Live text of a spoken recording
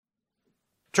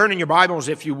Turn in your Bibles,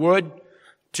 if you would,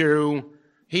 to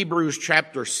Hebrews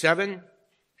chapter 7.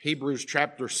 Hebrews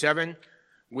chapter 7.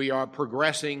 We are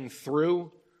progressing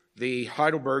through the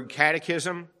Heidelberg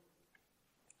Catechism.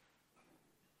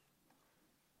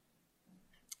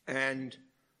 And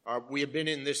we have been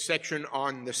in this section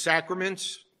on the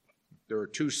sacraments. There are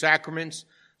two sacraments,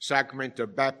 sacrament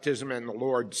of baptism and the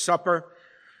Lord's Supper.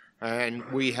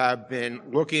 And we have been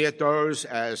looking at those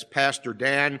as Pastor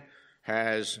Dan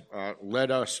has led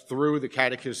us through the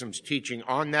Catechism's teaching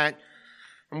on that.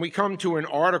 And we come to an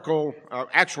article,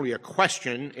 actually a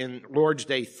question in Lord's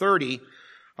Day 30,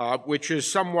 which is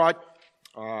somewhat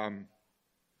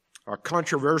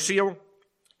controversial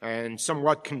and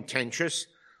somewhat contentious.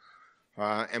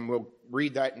 And we'll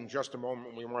read that in just a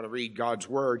moment. We want to read God's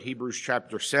Word, Hebrews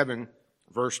chapter 7,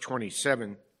 verse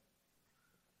 27.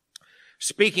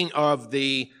 Speaking of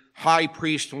the high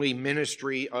priestly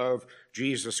ministry of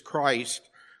Jesus Christ,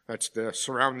 that's the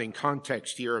surrounding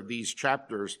context here of these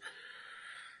chapters.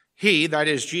 He, that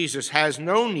is Jesus, has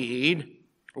no need,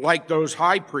 like those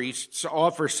high priests, to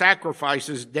offer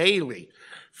sacrifices daily,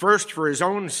 first for his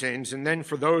own sins and then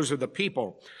for those of the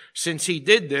people, since he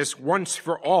did this once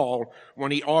for all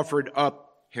when he offered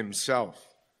up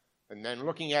himself. And then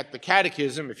looking at the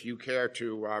Catechism, if you care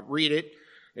to read it,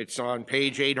 it's on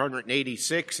page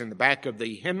 886 in the back of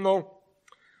the hymnal.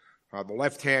 The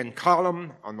left-hand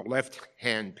column on the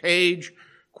left-hand page,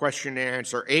 question and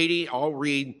answer 80. I'll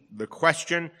read the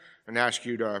question and ask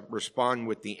you to respond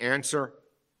with the answer.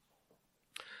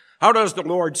 How does the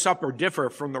Lord's Supper differ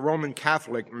from the Roman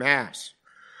Catholic Mass?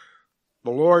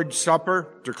 The Lord's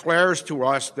Supper declares to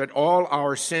us that all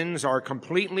our sins are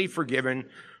completely forgiven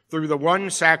through the one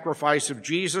sacrifice of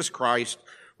Jesus Christ,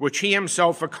 which he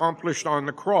himself accomplished on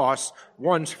the cross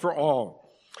once for all.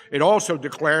 It also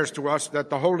declares to us that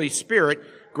the Holy Spirit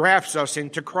grafts us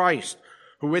into Christ,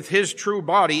 who with his true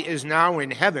body is now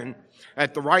in heaven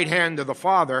at the right hand of the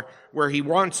Father, where he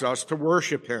wants us to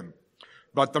worship him.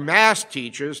 But the Mass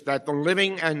teaches that the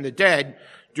living and the dead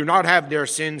do not have their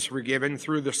sins forgiven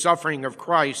through the suffering of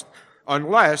Christ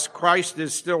unless Christ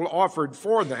is still offered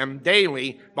for them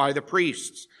daily by the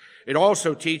priests. It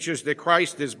also teaches that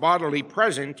Christ is bodily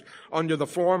present under the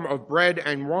form of bread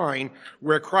and wine,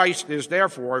 where Christ is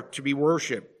therefore to be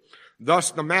worshipped. Thus,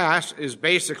 the Mass is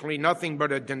basically nothing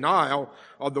but a denial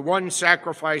of the one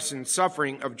sacrifice and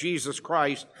suffering of Jesus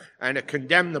Christ and a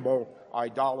condemnable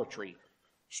idolatry.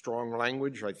 Strong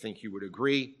language, I think you would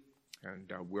agree,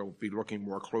 and we'll be looking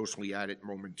more closely at it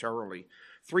momentarily.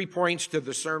 3 points to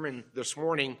the sermon this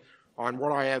morning on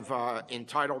what I have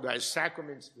entitled as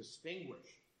Sacraments Distinguished.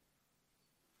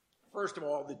 First of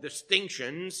all, the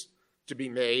distinctions to be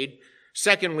made.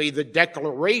 Secondly, the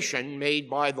declaration made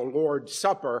by the Lord's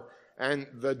Supper and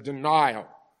the denial.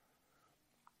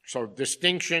 So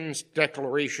distinctions,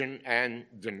 declaration, and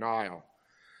denial.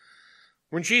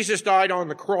 When Jesus died on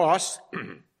the cross,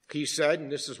 he said, and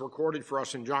this is recorded for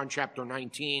us in John chapter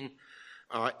 19,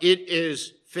 it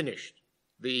is finished.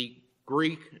 The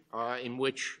Greek in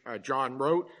which John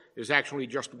wrote is actually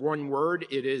just one word.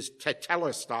 It is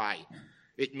tetelestai.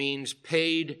 It means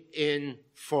paid in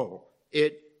full.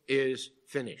 It is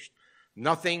finished.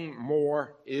 Nothing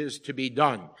more is to be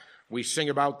done. We sing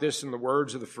about this in the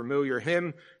words of the familiar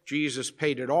hymn, Jesus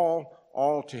paid it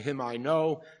all to him I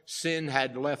know. Sin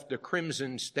had left a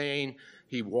crimson stain,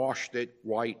 he washed it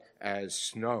white as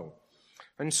snow.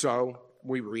 And so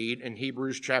we read in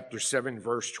Hebrews chapter 7,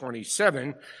 verse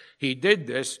 27, he did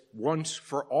this once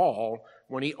for all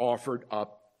when he offered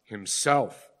up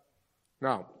himself.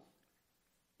 Now,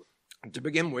 to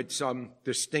begin with, some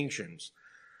distinctions.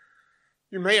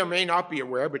 You may or may not be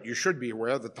aware, but you should be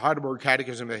aware that the Heidelberg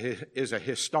Catechism is a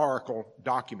historical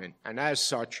document, and as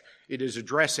such, it is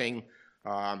addressing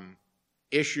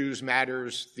issues,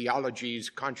 matters,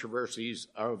 theologies, controversies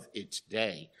of its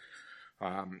day.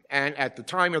 And at the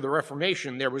time of the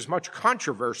Reformation, there was much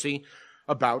controversy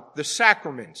about the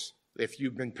sacraments. If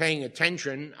you've been paying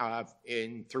attention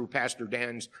through Pastor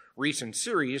Dan's recent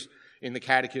series in the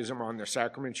Catechism on the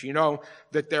sacraments, you know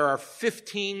that there are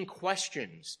 15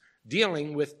 questions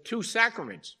dealing with two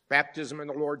sacraments, baptism and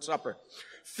the Lord's Supper.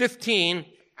 15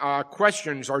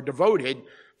 questions are devoted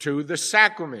to the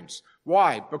sacraments.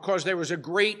 Why? Because there was a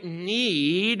great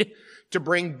need to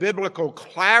bring biblical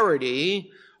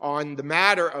clarity on the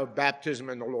matter of baptism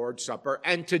and the Lord's Supper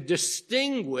and to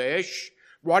distinguish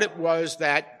what it was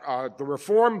that the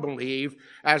Reformed believed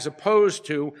as opposed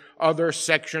to other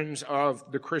sections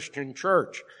of the Christian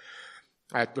church.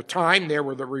 At the time, there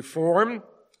were the Reformed.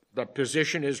 The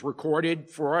position is recorded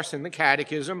for us in the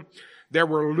Catechism. There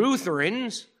were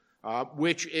Lutherans,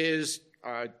 which is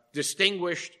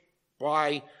distinguished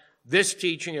by this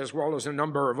teaching as well as a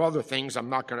number of other things. I'm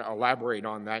not going to elaborate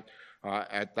on that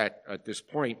at this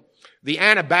point. The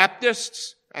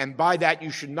Anabaptists, and by that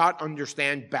you should not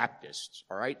understand Baptists,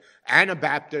 all right?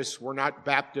 Anabaptists were not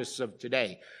Baptists of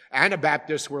today.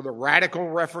 Anabaptists were the radical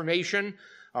Reformation.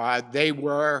 They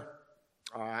were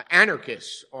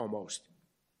anarchists almost.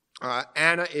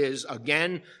 Anna is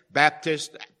again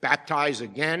Baptist, baptized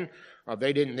again.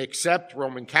 They didn't accept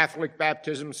Roman Catholic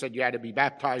baptism, said you had to be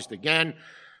baptized again.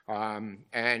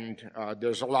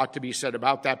 There's a lot to be said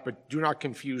about that, but do not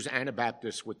confuse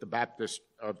Anabaptists with the Baptists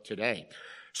of today.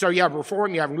 So you have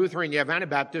Reformed, you have Lutheran, you have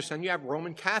Anabaptists, and you have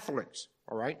Roman Catholics,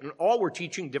 all right? And all were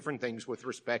teaching different things with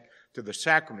respect to the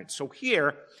sacraments. So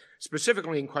here,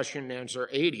 specifically in question and answer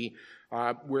 80,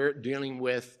 we're dealing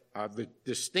with the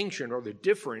distinction or the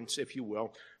difference, if you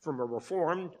will, from a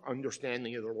Reformed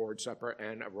understanding of the Lord's Supper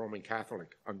and a Roman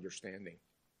Catholic understanding.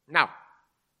 Now,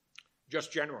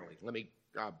 just generally, let me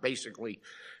basically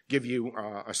give you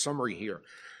a summary here.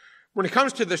 When it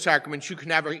comes to the sacraments, you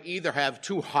can either have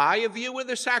too high a view of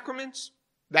the sacraments,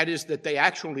 that is, that they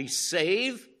actually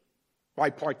save by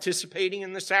participating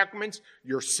in the sacraments,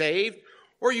 you're saved,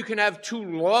 or you can have too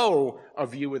low a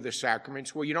view of the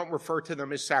sacraments where you don't refer to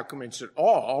them as sacraments at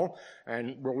all,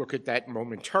 and we'll look at that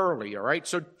momentarily, all right?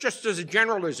 So just as a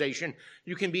generalization,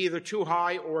 you can be either too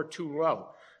high or too low.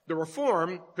 The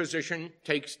Reformed position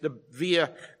takes the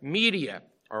via media,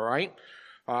 all right?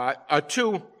 A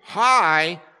too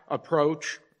high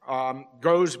approach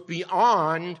goes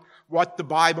beyond what the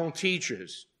Bible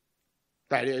teaches.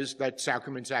 That is, that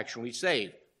sacraments actually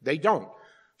save. They don't.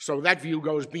 So that view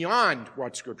goes beyond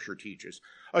what Scripture teaches.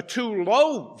 A too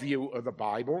low view of the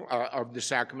Bible, of the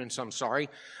sacraments,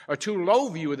 a too low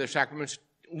view of the sacraments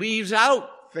leaves out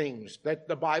things that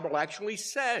the Bible actually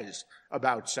says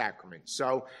about sacraments.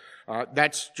 So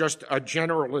that's just a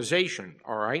generalization,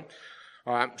 all right?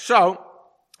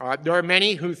 There are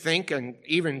many who think, and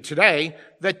even today,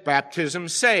 that baptism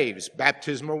saves.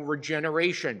 Baptismal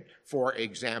regeneration, for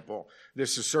example.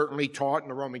 This is certainly taught in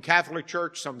the Roman Catholic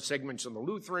Church, some segments of the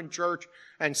Lutheran Church,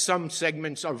 and some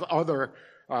segments of other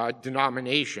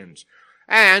denominations.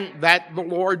 And that the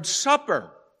Lord's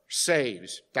Supper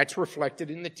saves. That's reflected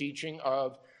in the teaching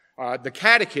of the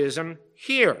Catechism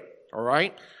here, all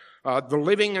right? The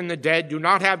living and the dead do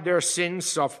not have their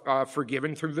sins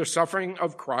forgiven through the suffering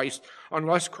of Christ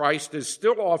unless Christ is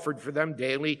still offered for them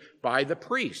daily by the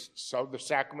priests. So the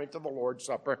sacrament of the Lord's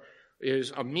Supper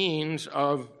is a means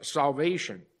of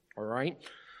salvation, all right?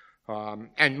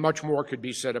 And much more could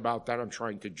be said about that. I'm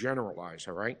trying to generalize,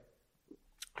 all right?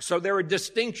 So there are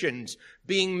distinctions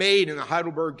being made in the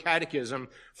Heidelberg Catechism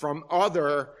from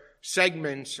other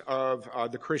segments of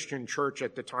the Christian church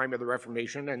at the time of the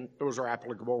Reformation, and those are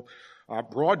applicable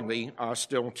broadly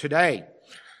still today.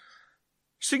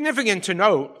 Significant to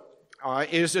note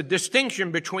is a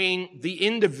distinction between the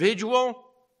individual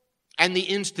and the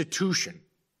institution.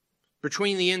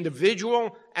 Between the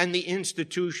individual and the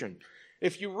institution.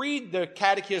 If you read the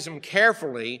Catechism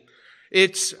carefully,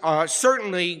 it's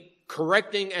certainly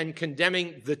correcting and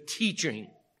condemning the teaching,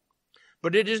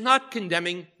 but it is not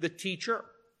condemning the teacher.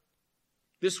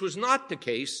 This was not the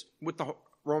case with the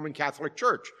Roman Catholic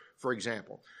Church, for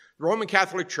example. The Roman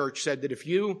Catholic Church said that if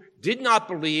you did not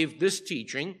believe this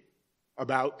teaching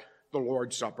about the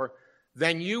Lord's Supper,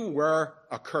 then you were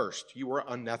accursed. You were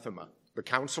anathema. The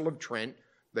Council of Trent,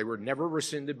 they were never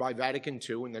rescinded by Vatican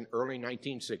II, and then early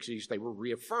 1960s they were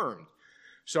reaffirmed.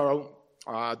 So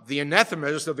the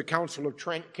anathemas of the Council of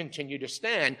Trent continue to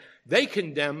stand. They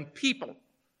condemn people.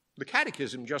 The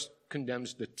Catechism just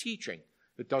condemns the teaching.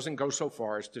 It doesn't go so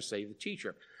far as to say the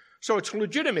teacher. So it's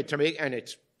legitimate to make, and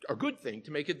it's a good thing,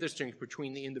 to make a distinction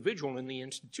between the individual and the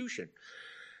institution.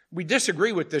 We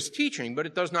disagree with this teaching, but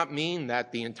it does not mean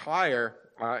that the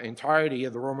entirety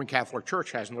of the Roman Catholic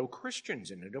Church has no Christians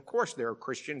in it. Of course there are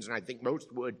Christians, and I think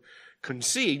most would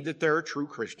concede that there are true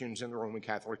Christians in the Roman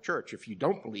Catholic Church. If you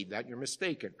don't believe that, you're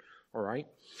mistaken, all right?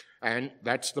 And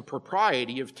that's the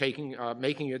propriety of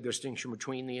making a distinction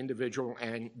between the individual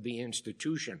and the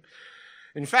institution.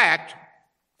 In fact,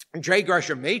 J.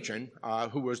 Gresham Machen,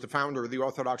 who was the founder of the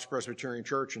Orthodox Presbyterian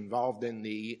Church involved in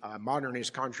the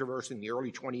modernist controversy in the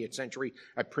early 20th century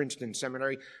at Princeton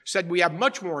Seminary, said we have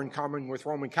much more in common with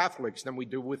Roman Catholics than we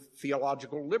do with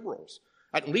theological liberals.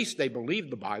 At least they believe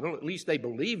the Bible. At least they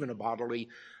believe in a bodily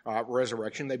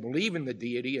resurrection. They believe in the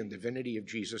deity and divinity of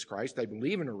Jesus Christ. They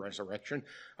believe in a resurrection.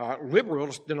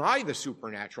 Liberals deny the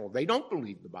supernatural. They don't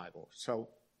believe the Bible. So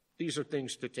these are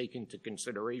things to take into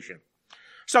consideration.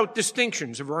 So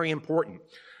distinctions are very important.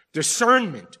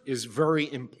 Discernment is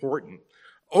very important.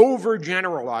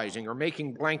 Overgeneralizing or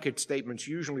making blanket statements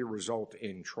usually result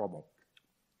in trouble.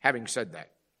 Having said that,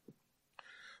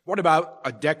 what about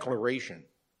a declaration?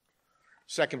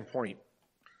 Second point.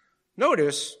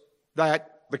 Notice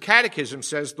that the Catechism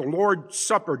says the Lord's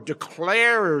Supper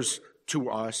declares to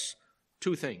us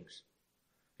two things.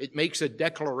 It makes a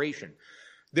declaration.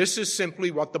 This is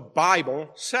simply what the Bible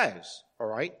says, all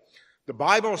right? The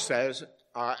Bible says,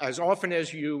 as often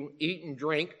as you eat and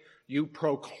drink, you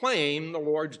proclaim the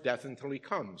Lord's death until he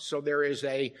comes. So there is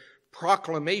a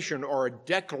proclamation or a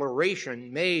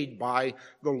declaration made by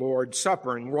the Lord's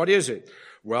Supper. And what is it?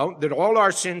 Well, that all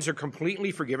our sins are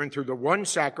completely forgiven through the one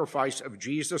sacrifice of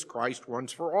Jesus Christ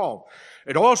once for all.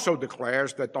 It also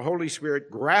declares that the Holy Spirit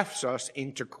grafts us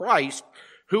into Christ,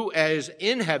 who is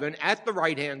in heaven at the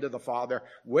right hand of the Father,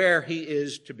 where he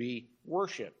is to be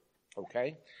worshiped.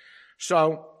 Okay?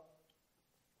 So,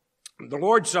 the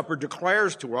Lord's Supper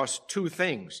declares to us two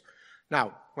things.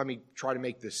 Now, let me try to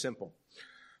make this simple.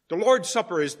 The Lord's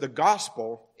Supper is the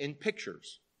gospel in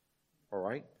pictures. All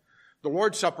right? The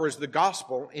Lord's Supper is the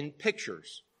gospel in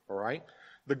pictures. All right?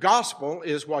 The gospel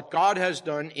is what God has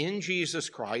done in Jesus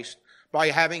Christ by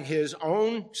having his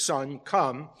own Son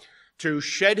come to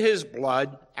shed his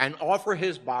blood and offer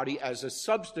his body as a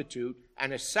substitute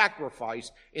and a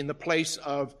sacrifice in the place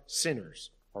of sinners.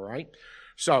 All right?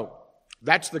 So,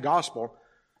 that's the gospel.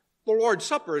 The Lord's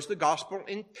Supper is the gospel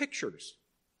in pictures.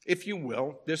 If you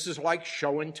will, this is like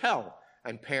show and tell.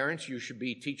 And parents, you should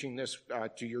be teaching this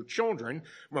to your children.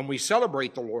 When we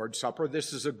celebrate the Lord's Supper,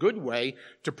 this is a good way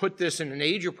to put this in an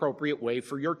age-appropriate way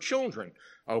for your children.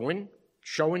 Owen,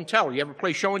 show and tell. You ever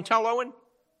play show and tell, Owen?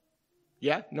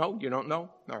 Yeah? No? You don't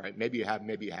know? All right. Maybe you have,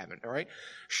 maybe you haven't. All right?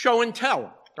 Show and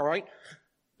tell. All right?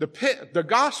 The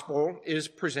gospel is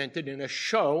presented in a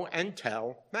show and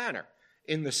tell manner.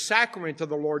 In the sacrament of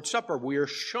the Lord's Supper, we are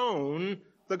shown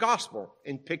the gospel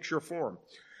in picture form.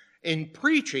 In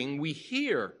preaching, we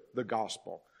hear the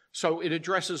gospel. So it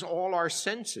addresses all our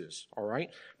senses, all right?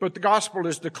 But the gospel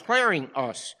is declaring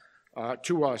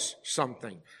to us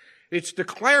something. It's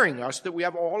declaring us that we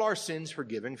have all our sins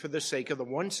forgiven for the sake of the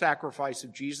one sacrifice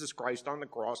of Jesus Christ on the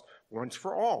cross once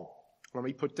for all. Let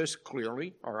me put this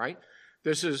clearly, all right?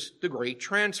 This is the great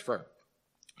transfer.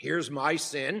 Here's my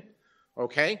sin,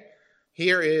 okay?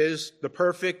 Here is the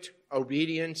perfect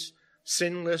obedience,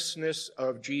 sinlessness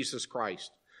of Jesus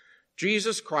Christ.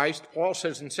 Jesus Christ, Paul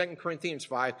says in 2 Corinthians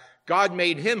 5, God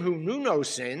made him who knew no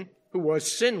sin, who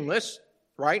was sinless,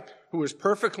 right? Who was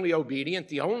perfectly obedient,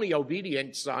 the only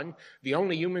obedient son, the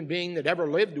only human being that ever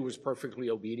lived who was perfectly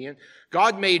obedient.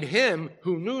 God made him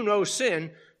who knew no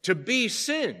sin to be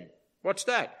sin. What's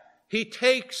that? He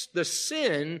takes the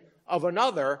sin of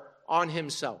another on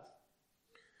himself.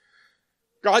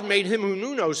 God made him who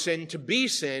knew no sin to be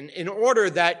sin in order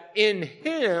that in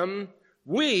him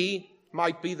we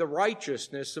might be the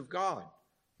righteousness of God,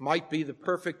 might be the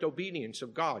perfect obedience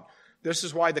of God. This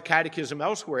is why the Catechism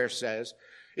elsewhere says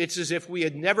it's as if we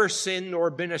had never sinned nor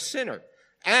been a sinner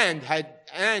and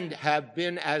have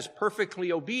been as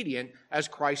perfectly obedient as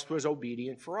Christ was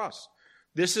obedient for us.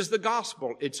 This is the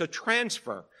gospel. It's a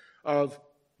transfer of,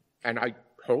 and I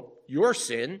hope, your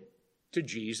sin to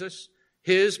Jesus,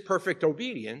 his perfect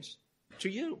obedience to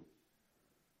you.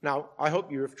 Now, I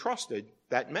hope you have trusted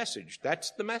that message.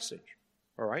 That's the message,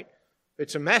 all right?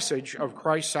 It's a message of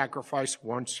Christ's sacrifice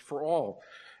once for all.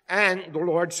 And the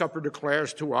Lord's Supper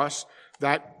declares to us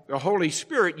that the Holy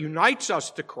Spirit unites us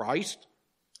to Christ.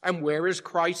 And where is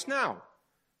Christ now?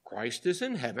 Christ is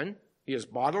in heaven. He is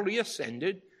bodily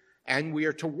ascended, and we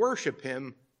are to worship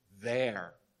him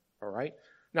there, all right?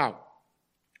 Now,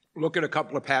 look at a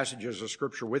couple of passages of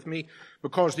Scripture with me,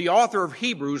 because the author of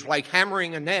Hebrews, like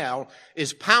hammering a nail,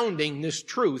 is pounding this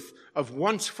truth of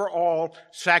once for all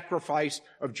sacrifice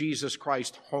of Jesus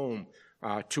Christ home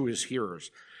to his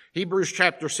hearers. Hebrews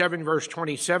chapter 7, verse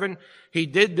 27, he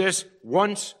did this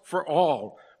once for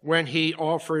all when he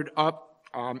offered up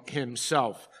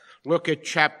himself. Look at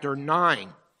chapter 9.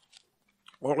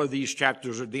 All of these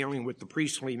chapters are dealing with the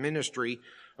priestly ministry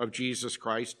of Jesus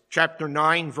Christ. Chapter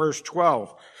 9, verse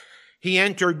 12. He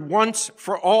entered once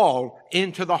for all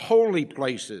into the holy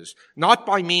places, not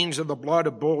by means of the blood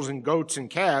of bulls and goats and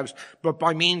calves, but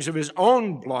by means of his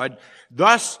own blood,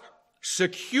 thus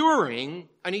securing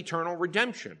an eternal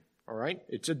redemption. All right?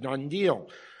 It's a done deal.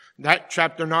 That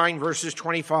chapter 9, verses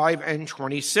 25 and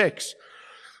 26.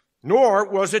 Nor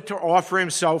was it to offer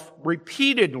himself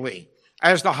repeatedly,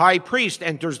 as the high priest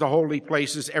enters the holy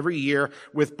places every year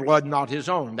with blood not his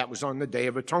own. That was on the Day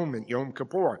of Atonement, Yom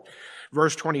Kippur.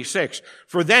 Verse 26,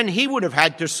 for then he would have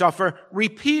had to suffer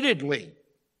repeatedly.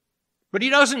 But he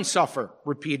doesn't suffer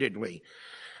repeatedly.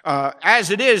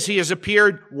 As it is, he has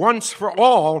appeared once for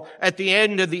all at the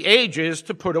end of the ages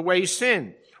to put away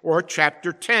sin. Or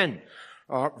chapter 10,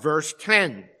 verse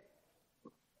 10.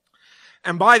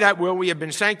 And by that will we have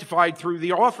been sanctified through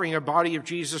the offering of the body of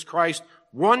Jesus Christ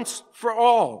once for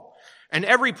all. And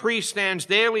every priest stands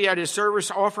daily at his service,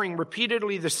 offering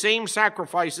repeatedly the same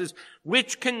sacrifices,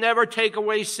 which can never take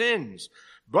away sins.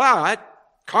 But,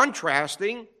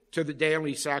 contrasting to the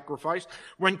daily sacrifice,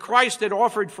 when Christ had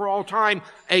offered for all time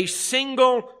a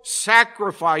single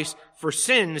sacrifice for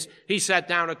sins, he sat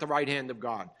down at the right hand of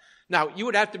God. Now, you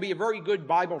would have to be a very good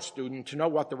Bible student to know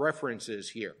what the reference is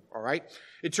here, all right?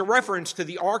 It's a reference to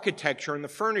the architecture and the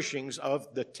furnishings of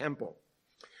the temple.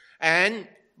 And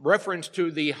reference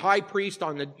to the high priest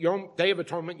on the Day of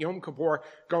Atonement, Yom Kippur,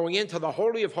 going into the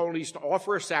Holy of Holies to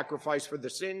offer a sacrifice for the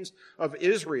sins of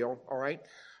Israel, all right?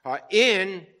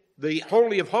 In the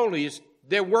Holy of Holies,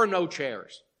 there were no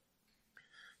chairs.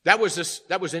 That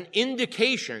was an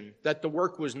indication that the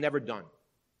work was never done,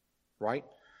 right?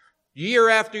 Year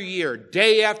after year,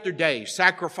 day after day,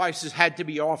 sacrifices had to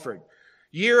be offered.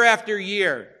 Year after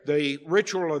year, the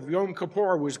ritual of Yom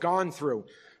Kippur was gone through,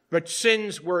 but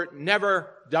sins were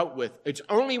never dealt with. It's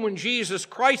only when Jesus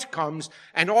Christ comes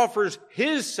and offers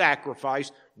his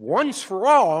sacrifice once for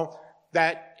all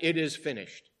that it is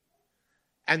finished.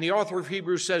 And the author of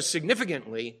Hebrews says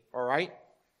significantly, all right,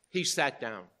 he sat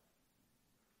down.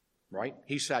 Right?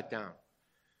 He sat down,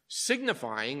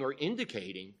 signifying or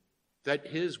indicating that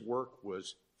his work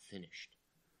was finished.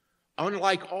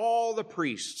 Unlike all the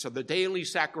priests of the daily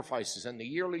sacrifices and the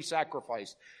yearly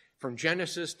sacrifice from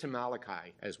Genesis to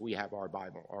Malachi, as we have our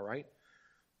Bible, all right?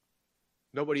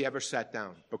 Nobody ever sat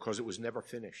down because it was never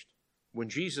finished. When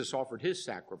Jesus offered his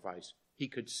sacrifice, he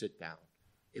could sit down.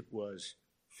 It was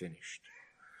finished.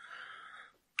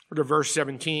 Go to verse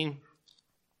 17,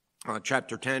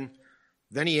 chapter 10.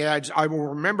 Then he adds, I will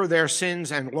remember their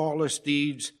sins and lawless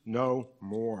deeds no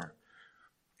more.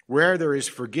 Where there is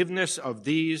forgiveness of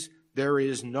these, there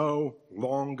is no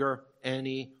longer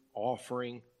any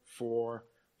offering for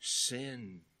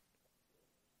sin.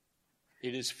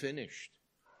 It is finished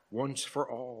once for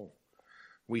all.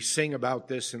 We sing about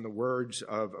this in the words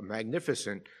of a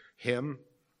magnificent hymn.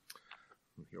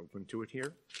 Let me open to it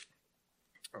here.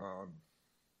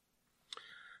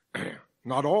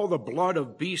 Not all the blood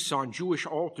of beasts on Jewish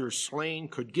altars slain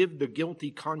could give the guilty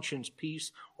conscience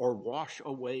peace or wash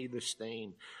away the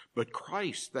stain. But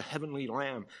Christ, the heavenly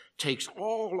Lamb, takes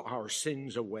all our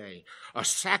sins away, a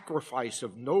sacrifice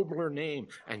of nobler name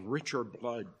and richer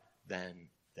blood than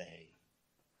they.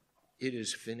 It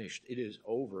is finished. It is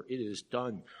over. It is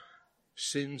done.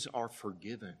 Sins are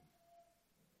forgiven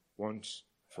once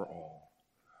for all.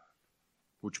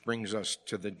 Which brings us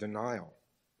to the denial.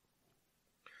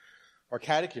 Our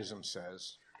catechism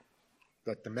says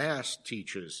that the Mass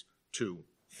teaches two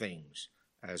things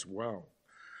as well.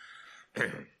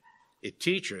 It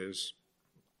teaches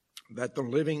that the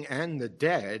living and the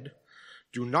dead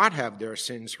do not have their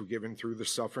sins forgiven through the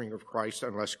suffering of Christ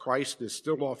unless Christ is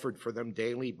still offered for them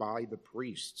daily by the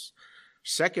priests.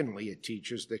 Secondly, it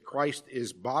teaches that Christ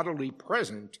is bodily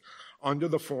present under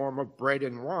the form of bread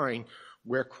and wine,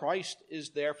 where Christ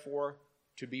is therefore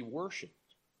to be worshipped.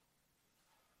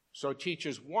 So it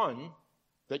teaches, one,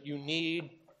 that you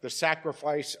need the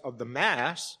sacrifice of the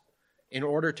Mass in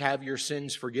order to have your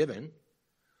sins forgiven.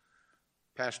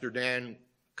 Pastor Dan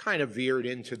kind of veered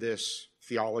into this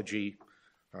theology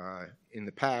in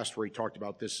the past, where he talked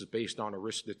about this is based on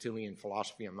Aristotelian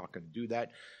philosophy. I'm not going to do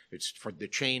that. It's for the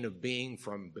chain of being,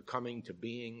 from becoming to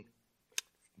being.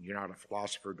 You're not a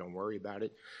philosopher, don't worry about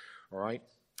it. All right?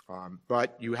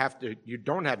 But you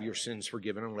don't have your sins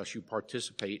forgiven unless you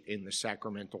participate in the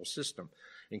sacramental system,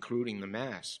 including the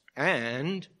Mass.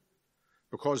 And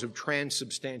because of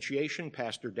transubstantiation,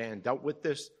 Pastor Dan dealt with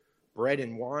this, bread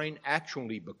and wine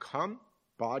actually become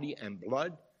body and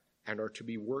blood and are to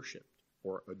be worshipped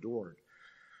or adored.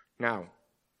 Now,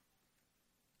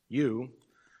 you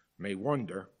may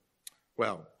wonder,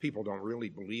 well, people don't really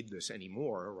believe this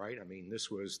anymore, right? I mean,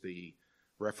 this was the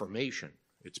Reformation.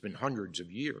 It's been hundreds of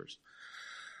years.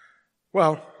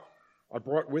 Well, I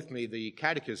brought with me the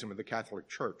Catechism of the Catholic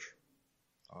Church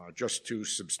just to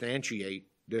substantiate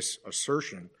this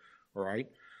assertion, all right?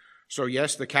 So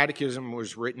yes, the Catechism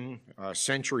was written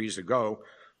centuries ago,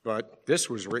 but this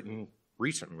was written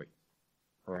recently,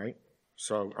 all right?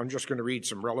 So I'm just going to read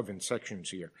some relevant sections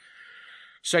here.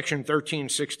 Section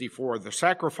 1364, the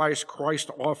sacrifice Christ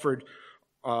offered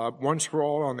once for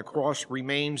all on the cross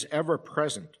remains ever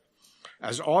present.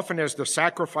 As often as the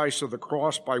sacrifice of the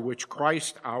cross by which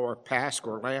Christ, our Pasch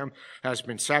or Lamb, has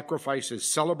been sacrificed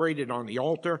is celebrated on the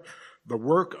altar, the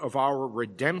work of our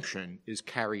redemption is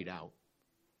carried out.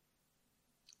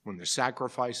 When the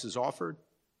sacrifice is offered,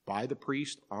 by the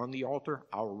priest on the altar,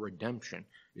 our redemption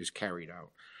is carried out.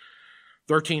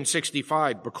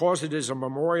 1365, because it is a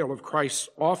memorial of Christ's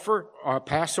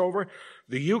Passover,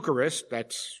 the Eucharist,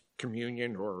 that's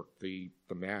communion or the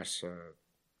Mass,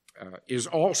 is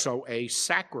also a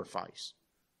sacrifice.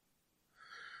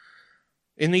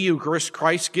 In the Eucharist,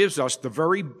 Christ gives us the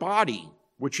very body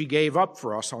which he gave up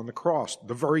for us on the cross,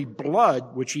 the very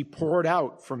blood which he poured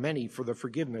out for many for the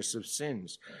forgiveness of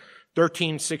sins.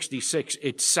 1366,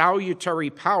 its salutary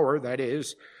power, that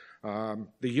is, the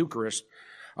Eucharist,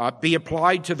 be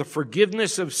applied to the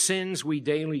forgiveness of sins we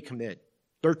daily commit.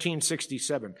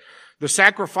 1367, the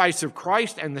sacrifice of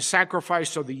Christ and the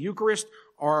sacrifice of the Eucharist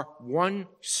are one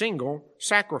single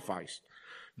sacrifice.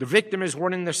 The victim is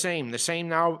one and the same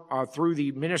now through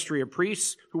the ministry of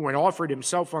priests who, when offered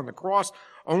himself on the cross,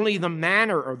 only the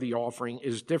manner of the offering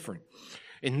is different.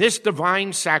 In this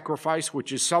divine sacrifice,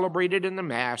 which is celebrated in the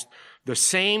Mass, the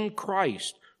same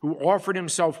Christ who offered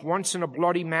himself once in a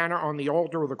bloody manner on the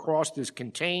altar of the cross is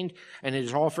contained and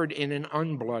is offered in an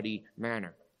unbloody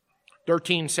manner.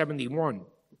 1371.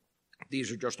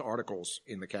 These are just articles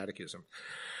in the Catechism.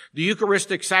 The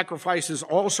Eucharistic sacrifice is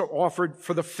also offered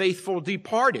for the faithful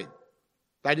departed,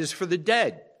 that is, for the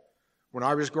dead. When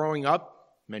I was growing up,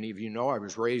 many of you know I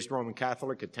was raised Roman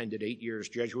Catholic, attended 8 years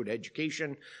Jesuit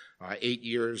education, 8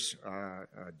 years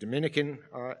Dominican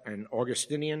and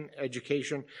Augustinian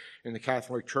education in the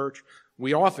Catholic Church.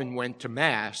 We often went to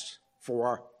Mass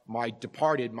for my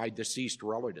deceased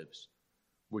relatives,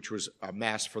 which was a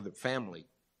Mass for the family.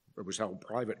 It was held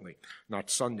privately,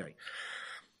 not Sunday.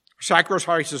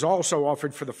 Sacrifice is also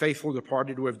offered for the faithful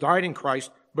departed who have died in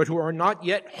Christ, but who are not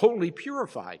yet wholly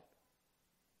purified.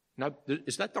 Now,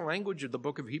 is that the language of the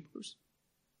book of Hebrews?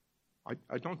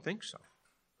 I don't think so,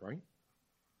 right?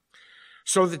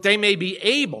 So that they may be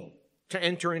able to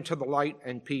enter into the light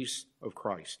and peace of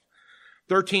Christ.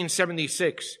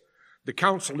 1376, the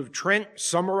Council of Trent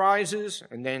summarizes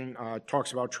and then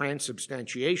talks about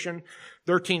transubstantiation.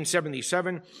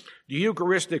 1377, the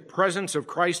Eucharistic presence of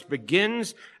Christ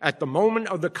begins at the moment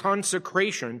of the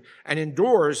consecration and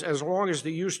endures as long as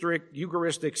the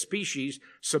Eucharistic species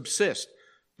subsist.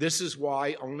 This is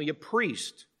why only a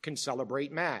priest can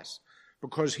celebrate Mass,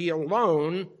 because he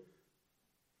alone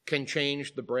can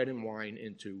change the bread and wine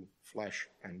into flesh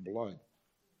and blood.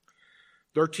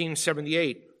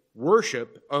 1378,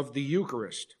 worship of the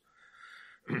Eucharist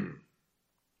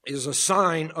is a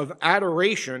sign of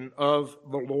adoration of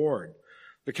the Lord.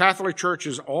 The Catholic Church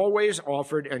has always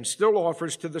offered and still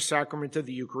offers to the sacrament of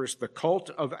the Eucharist the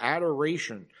cult of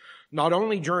adoration, not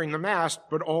only during the Mass,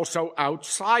 but also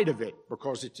outside of it,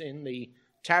 because it's in the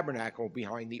tabernacle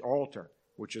behind the altar,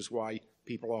 which is why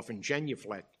people often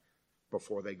genuflect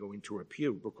before they go into a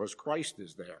pew, because Christ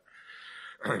is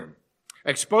there.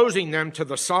 Exposing them to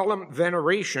the solemn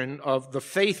veneration of the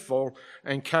faithful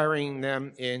and carrying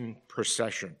them in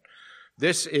procession.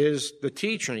 This is the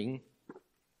teaching,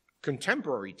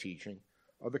 contemporary teaching,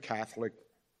 of the Catholic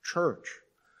Church.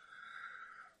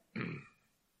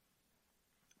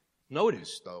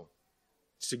 Notice, though,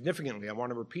 significantly, I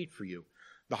want to repeat for you,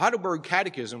 the Heidelberg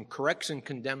Catechism corrects and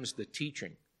condemns the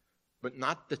teaching, but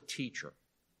not the teacher.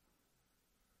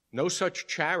 No such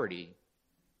charity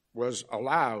was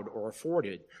allowed or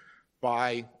afforded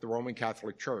by the Roman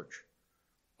Catholic Church.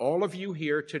 All of you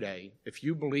here today, if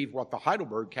you believe what the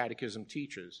Heidelberg Catechism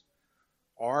teaches,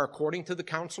 are, according to the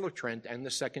Council of Trent and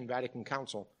the Second Vatican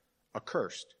Council,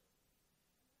 accursed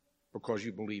because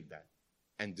you believe that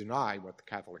and deny what the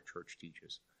Catholic Church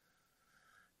teaches.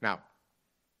 Now,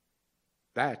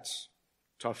 that's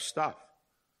tough stuff.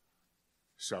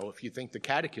 So if you think the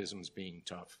Catechism's being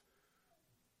tough,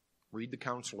 read the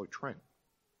Council of Trent,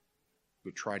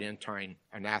 the Tridentine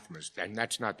anathemas, and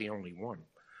that's not the only one.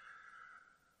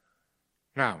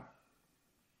 Now,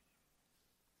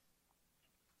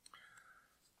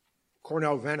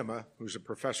 Cornel Venema, who's a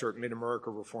professor at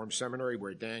Mid-America Reformed Seminary,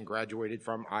 where Dan graduated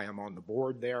from, I am on the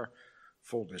board there,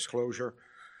 full disclosure.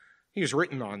 He's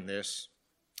written on this.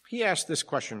 He asked this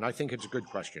question, and I think it's a good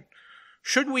question.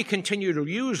 Should we continue to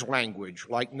use language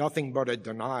like nothing but a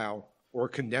denial or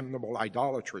condemnable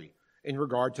idolatry in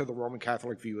regard to the Roman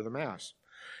Catholic view of the Mass?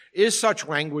 Is such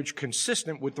language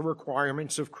consistent with the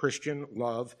requirements of Christian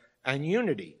love and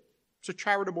unity? It's a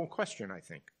charitable question, I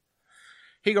think.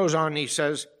 He goes on and he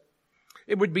says,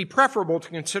 it would be preferable to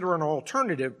consider an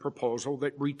alternative proposal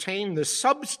that retained the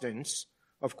substance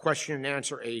of question and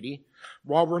answer 80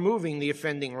 while removing the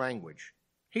offending language.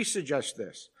 He suggests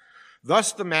this.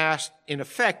 Thus, the Mass, in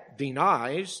effect,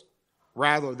 denies,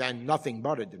 rather than nothing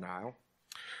but a denial,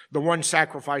 the one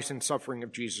sacrifice and suffering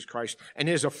of Jesus Christ, and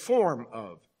is a form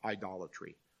of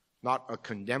idolatry, not a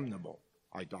condemnable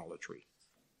idolatry.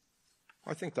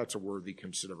 I think that's a worthy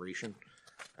consideration,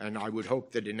 and I would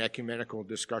hope that in ecumenical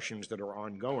discussions that are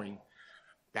ongoing,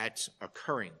 that's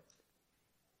occurring.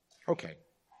 Okay.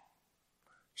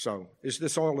 So, is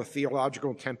this all a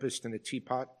theological tempest in a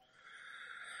teapot?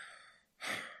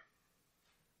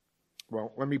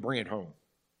 Well, let me bring it home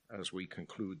as we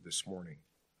conclude this morning.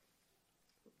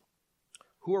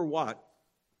 Who or what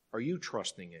are you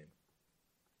trusting in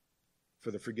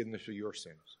for the forgiveness of your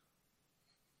sins?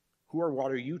 Who or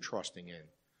what are you trusting in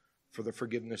for the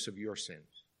forgiveness of your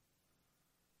sins?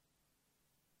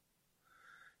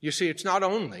 You see, it's not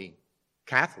only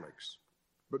Catholics,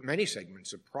 but many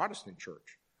segments of Protestant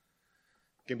church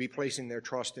can be placing their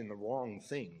trust in the wrong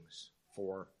things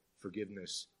for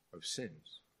forgiveness of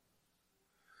sins.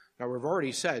 Now, we've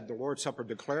already said the Lord's Supper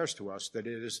declares to us that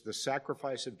it is the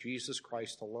sacrifice of Jesus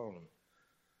Christ alone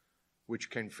which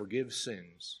can forgive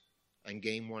sins and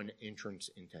gain one entrance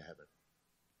into heaven.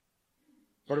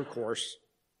 But of course,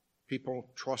 people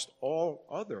trust all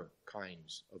other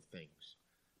kinds of things.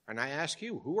 And I ask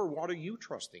you, who or what are you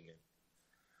trusting in?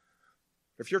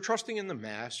 If you're trusting in the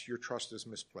Mass, your trust is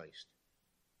misplaced.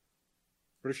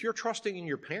 But if you're trusting in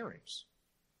your parents,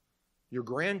 your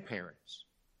grandparents,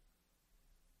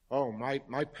 oh,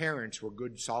 my parents were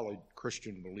good, solid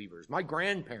Christian believers. My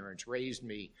grandparents raised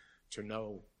me to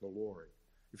know the Lord.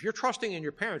 If you're trusting in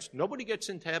your parents, nobody gets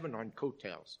into heaven on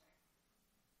coattails.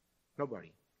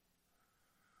 Nobody.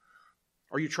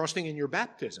 Are you trusting in your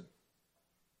baptism?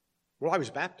 Well, I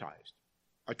was baptized.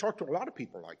 I talk to a lot of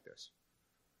people like this.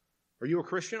 Are you a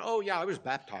Christian? Oh, yeah, I was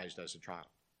baptized as a child.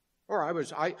 Or I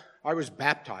was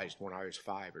baptized when I was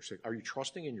 5 or 6. Are you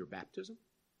trusting in your baptism?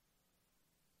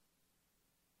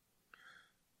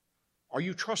 Are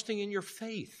you trusting in your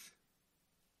faith?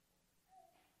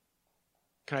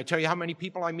 Can I tell you how many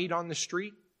people I meet on the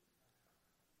street?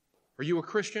 Are you a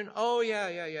Christian? Oh,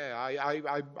 yeah.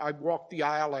 I walked the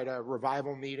aisle at a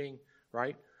revival meeting,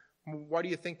 right? Why do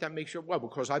you think that makes you? Well,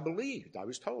 because I believed. I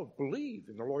was told, believe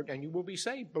in the Lord and you will be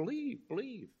saved. Believe.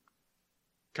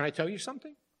 Can I tell you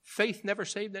something? Faith never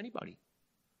saved anybody.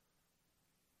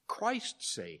 Christ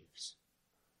saves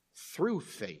through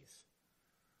faith.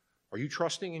 Are you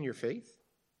trusting in your faith?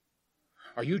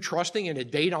 Are you trusting in a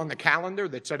date on the calendar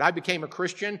that said, I became a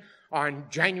Christian on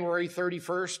January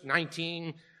 31st,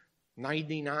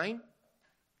 1999?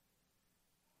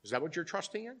 Is that what you're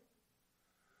trusting in?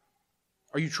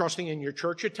 Are you trusting in your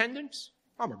church attendance?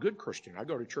 I'm a good Christian. I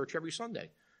go to church every Sunday.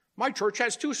 My church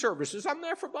has 2 services. I'm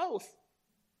there for both.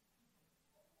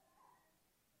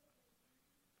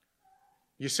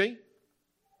 You see,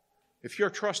 if you're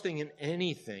trusting in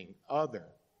anything other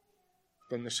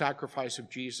than the sacrifice of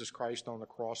Jesus Christ on the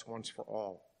cross once for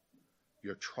all,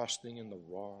 you're trusting in the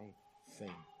wrong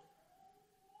thing.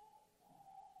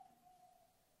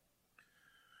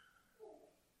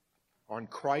 On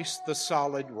Christ the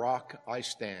solid rock I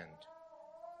stand.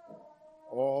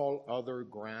 All other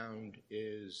ground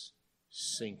is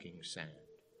sinking sand.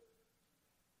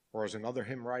 Or as another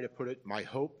hymn writer put it, my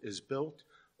hope is built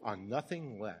on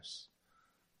nothing less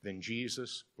than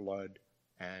Jesus' blood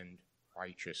and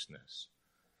righteousness.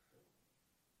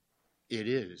 It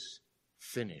is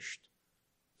finished.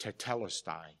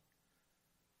 Tetelestai.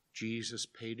 Jesus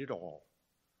paid it all.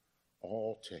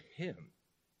 All to him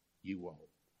you owe.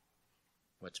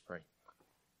 Let's pray.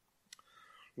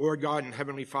 Lord God and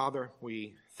Heavenly Father,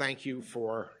 we thank you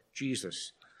for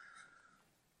Jesus.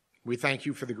 We thank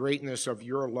you for the greatness of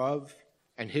your love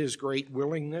and his great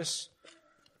willingness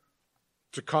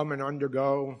to come and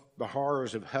undergo the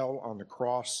horrors of hell on the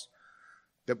cross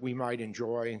that we might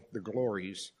enjoy the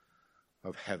glories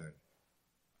of heaven.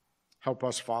 Help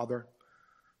us, Father,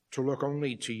 to look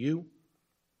only to you,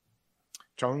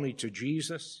 only to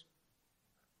Jesus,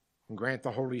 and grant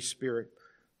the Holy Spirit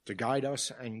to guide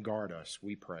us and guard us,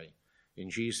 we pray.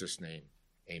 In Jesus' name,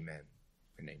 amen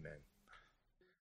and amen.